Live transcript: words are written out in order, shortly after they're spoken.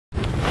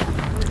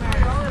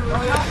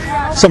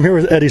So I'm here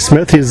with Eddie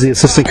Smith. He's the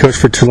assistant coach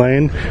for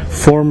Tulane,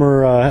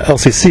 former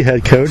LCC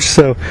head coach.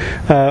 So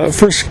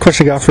first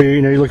question I got for you,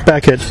 you look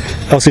back at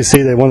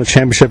LCC, they won the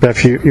championship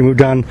after you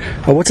moved on.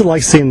 What's it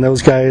like seeing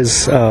those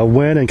guys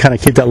win and kind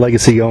of keep that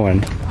legacy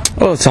going?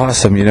 Well, it's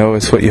awesome.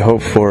 It's what you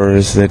hope for,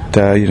 is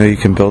that you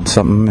can build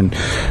something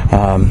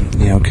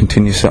and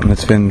continue something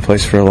that's been in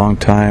place for a long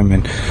time,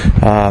 and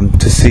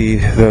to see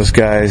those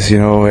guys,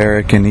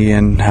 Eric and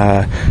Ian,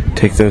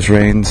 take those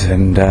reins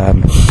and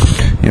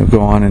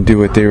go on and do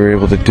what they were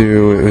able to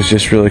do. It was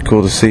just really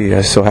cool to see. I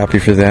was so happy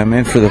for them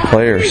and for the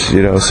players.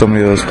 So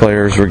many of those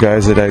players were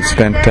guys that I'd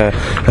spent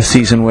a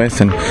season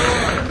with, and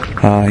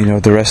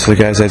the rest of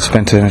the guys I'd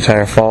spent an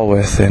entire fall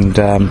with, and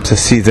to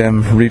see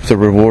them reap the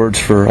rewards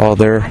for all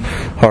their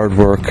hard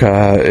work,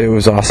 it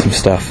was awesome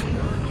stuff.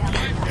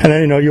 And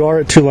then, you are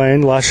at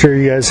Tulane. Last year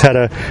you guys had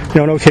an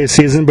okay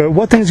season, but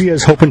what things are you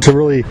guys hoping to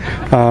really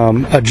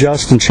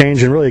adjust and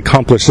change and really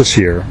accomplish this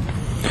year?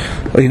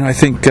 Well, I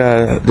think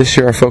this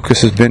year our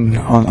focus has been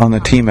on the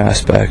team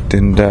aspect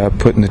and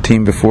putting the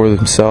team before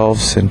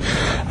themselves. And,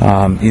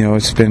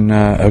 it's been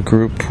a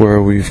group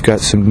where we've got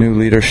some new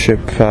leadership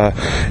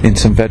in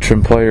some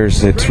veteran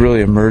players that's really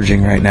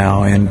emerging right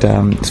now. And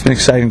it's been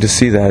exciting to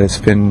see that. It's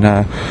been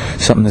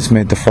something that's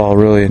made the fall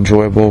really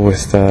enjoyable,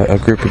 with a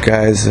group of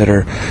guys that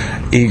are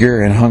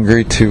eager and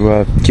hungry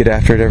to get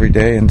after it every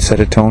day and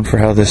set a tone for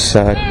how this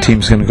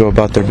team's going to go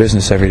about their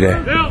business every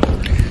day.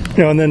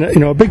 And then,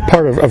 a big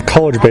part of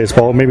college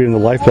baseball, maybe even the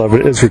lifeblood of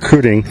it, is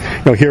recruiting.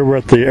 Here we're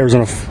at the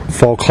Arizona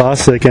Fall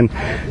Classic, and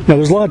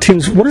there's a lot of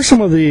teams. What are some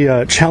of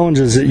the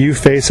challenges that you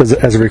face as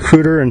a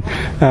recruiter, and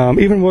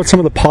even what some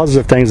of the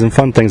positive things and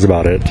fun things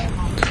about it?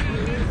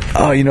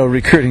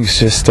 Recruiting is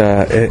just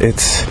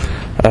it's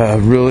a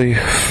really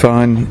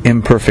fun,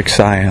 imperfect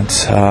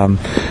science.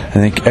 I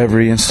think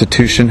every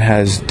institution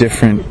has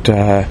different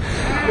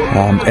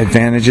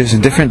advantages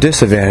and different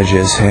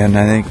disadvantages, and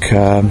I think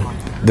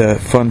the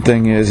fun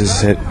thing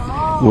is that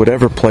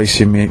whatever place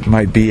you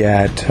might be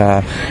at,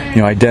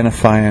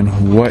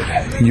 identifying what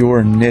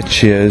your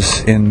niche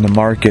is in the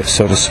market,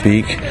 so to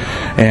speak,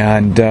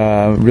 and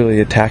really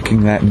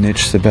attacking that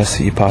niche the best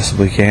that you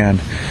possibly can.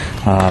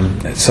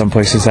 At some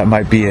places that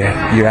might be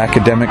your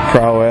academic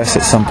prowess.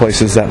 At some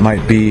places that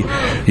might be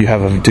you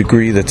have a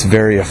degree that's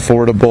very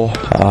affordable.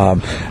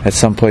 At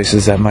some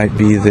places that might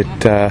be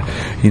that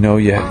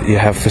you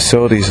have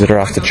facilities that are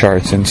off the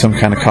charts, and some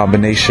kind of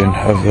combination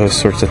of those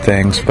sorts of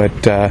things. But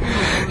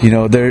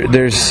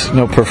there's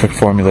no perfect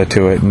formula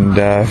to it, and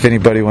if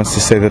anybody wants to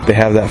say that they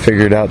have that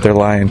figured out, they're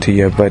lying to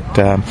you. But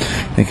I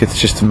think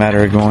it's just a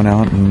matter of going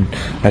out and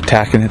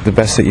attacking it the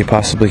best that you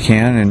possibly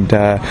can, and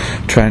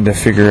trying to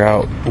figure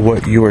out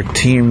what your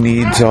team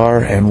needs are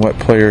and what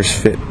players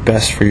fit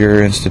best for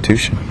your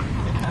institution.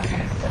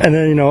 And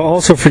then,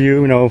 also for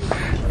you,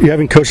 you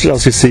having coached at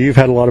LCC, you've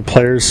had a lot of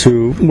players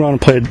who went on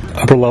and played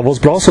upper levels,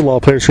 but also a lot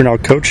of players who are now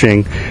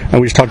coaching.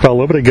 And we just talked about a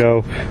little bit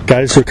ago,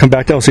 guys who come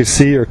back to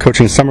LCC or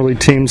coaching summer league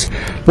teams.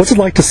 What's it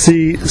like to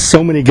see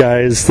so many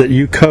guys that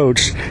you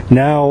coach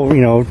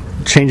now,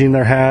 changing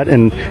their hat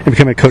and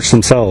becoming a coach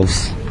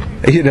themselves?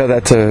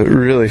 That's a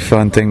really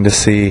fun thing to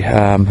see.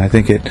 I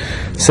think it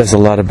says a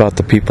lot about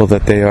the people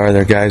that they are.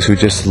 They're guys who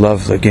just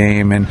love the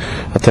game. And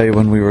I'll tell you,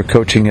 when we were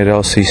coaching at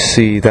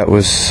LCC, that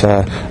was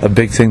a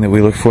big thing that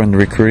we looked for in the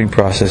recruiting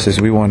process, is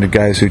we wanted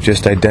guys who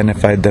just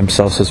identified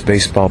themselves as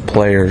baseball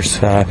players.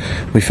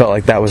 We felt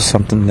like that was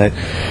something that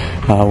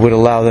would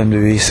allow them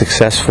to be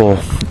successful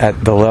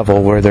at the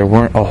level where there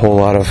weren't a whole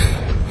lot of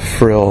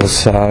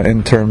frills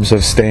in terms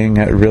of staying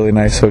at really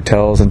nice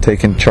hotels and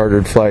taking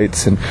chartered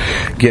flights and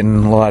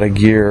getting a lot of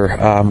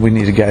gear. We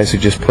needed guys who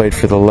just played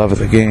for the love of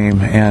the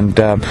game, and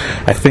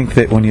I think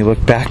that when you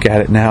look back at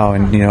it now,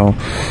 and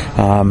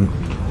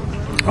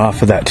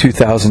off of that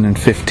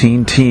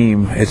 2015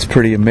 team, it's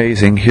pretty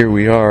amazing. Here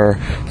we are,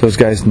 those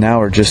guys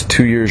now are just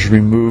 2 years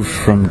removed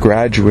from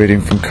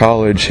graduating from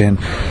college,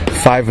 and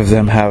 5 of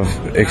them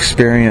have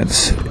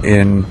experience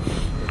in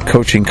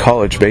coaching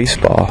college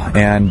baseball,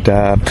 and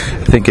I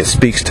think it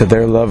speaks to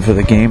their love for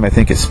the game. I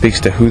think it speaks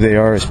to who they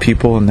are as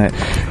people, and that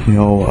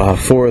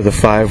 4 of the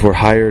 5 were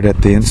hired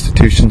at the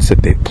institutions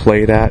that they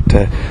played at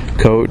to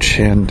coach,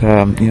 and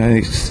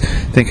I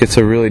think it's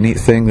a really neat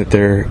thing that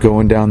they're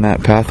going down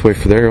that pathway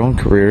for their own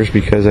careers,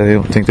 because I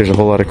don't think there's a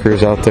whole lot of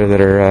careers out there that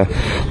are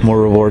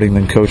more rewarding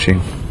than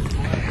coaching.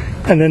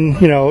 And then,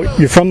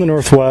 you're from the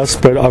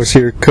Northwest, but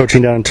obviously you're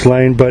coaching down in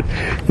Tulane, but,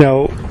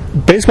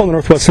 baseball in the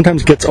Northwest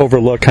sometimes gets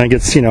overlooked, kind of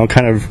gets,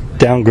 kind of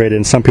downgraded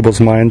in some people's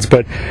minds,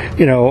 but,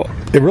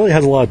 it really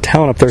has a lot of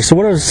talent up there. So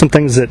what are some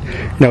things that,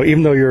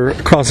 even though you're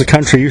across the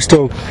country, you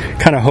still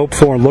kind of hope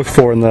for and look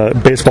for in the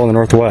baseball in the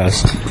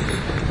Northwest?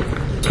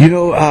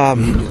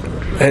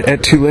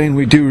 At Tulane,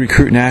 we do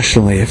recruit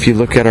nationally. If you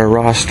look at our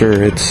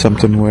roster, it's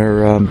something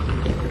where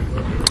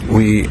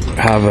we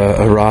have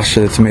a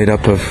roster that's made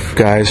up of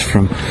guys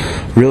from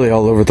really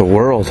all over the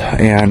world,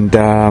 and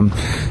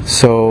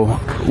so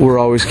we're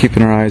always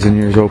keeping our eyes and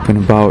ears open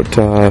about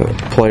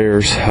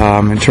players.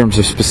 In terms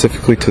of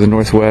specifically to the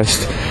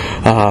Northwest,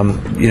 I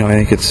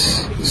think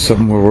it's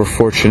something where we're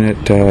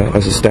fortunate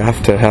as a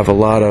staff to have a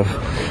lot of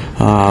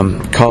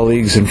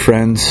colleagues and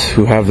friends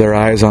who have their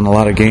eyes on a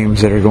lot of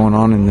games that are going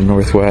on in the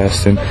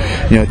Northwest. And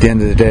at the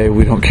end of the day,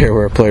 we don't care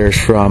where a player's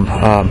from.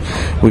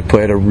 We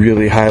play at a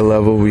really high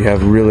level. We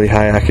have really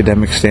high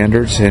academic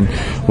standards, and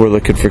we're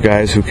looking for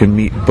guys who can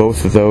meet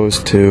both of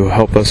those to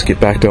help us get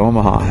back to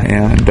Omaha.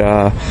 And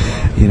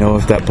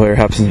if that player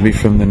happens to be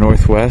from the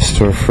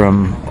Northwest or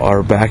from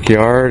our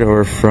backyard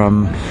or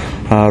from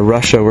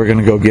Russia, we're going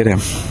to go get him.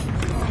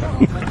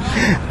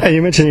 And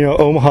you mentioned,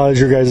 Omaha is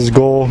your guys'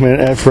 goal,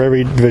 for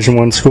every Division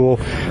I school.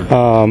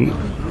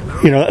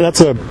 That's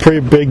a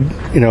pretty big,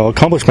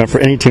 accomplishment for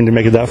any team to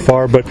make it that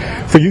far. But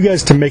for you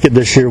guys to make it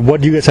this year,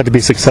 what do you guys have to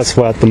be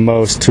successful at the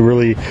most to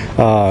really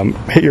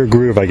hit your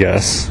groove, I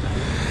guess?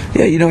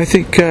 Yeah, I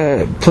think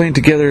playing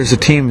together as a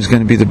team is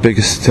going to be the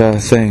biggest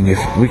thing.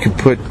 If we could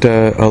put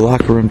a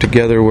locker room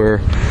together where,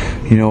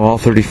 all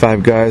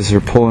 35 guys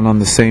are pulling on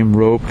the same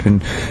rope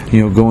and,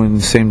 going in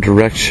the same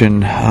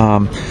direction,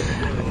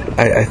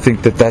 I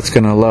think that's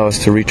going to allow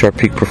us to reach our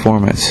peak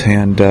performance.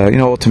 And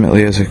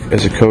ultimately, as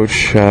a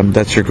coach,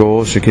 that's your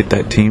goal, is to get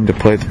that team to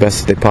play the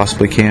best that they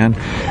possibly can.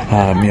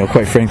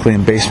 Quite frankly,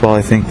 in baseball,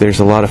 I think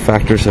there's a lot of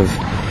factors of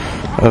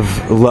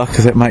luck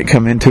that might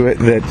come into it,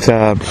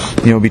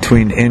 that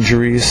between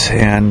injuries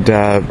and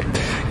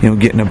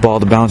getting a ball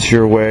to bounce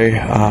your way,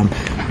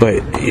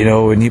 but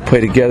when you play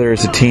together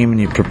as a team and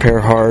you prepare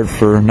hard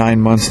for 9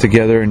 months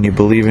together and you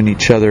believe in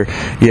each other,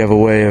 you have a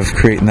way of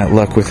creating that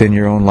luck within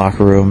your own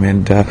locker room.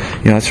 And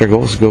that's our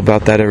goal, is to go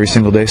about that every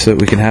single day so that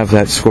we can have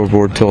that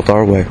scoreboard tilt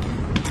our way.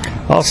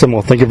 Awesome.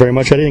 Well, thank you very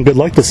much, Eddie, and good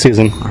luck this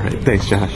season. All right, thanks, Josh.